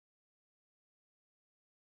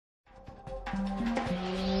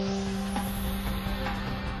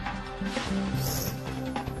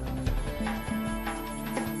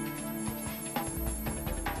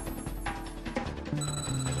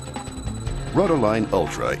ROTALIGN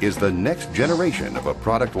Ultra is the next generation of a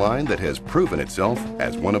product line that has proven itself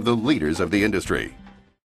as one of the leaders of the industry.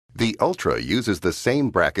 The Ultra uses the same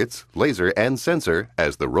brackets, laser, and sensor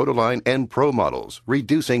as the ROTALIGN and Pro models,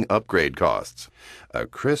 reducing upgrade costs. A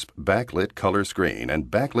crisp backlit color screen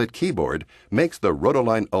and backlit keyboard makes the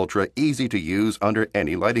ROTALIGN Ultra easy to use under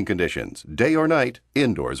any lighting conditions, day or night,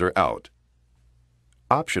 indoors or out.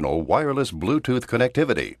 Optional wireless Bluetooth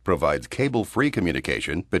connectivity provides cable-free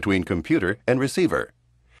communication between computer and receiver.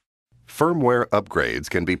 Firmware upgrades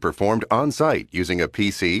can be performed on-site using a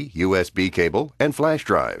PC, USB cable, and flash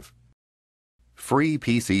drive. Free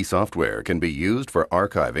PC software can be used for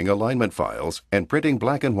archiving alignment files and printing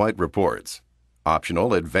black and white reports.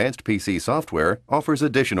 Optional advanced PC software offers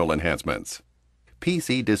additional enhancements.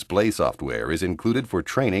 PC display software is included for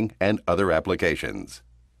training and other applications.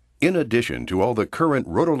 In addition to all the current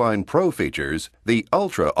ROTALIGN Pro features, the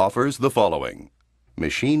Ultra offers the following: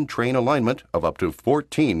 machine train alignment of up to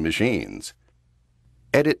 14 machines,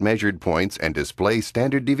 edit measured points and display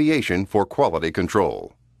standard deviation for quality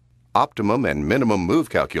control, optimum and minimum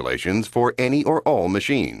move calculations for any or all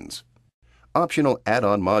machines. Optional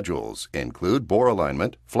add-on modules include bore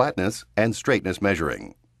alignment, flatness, and straightness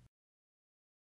measuring.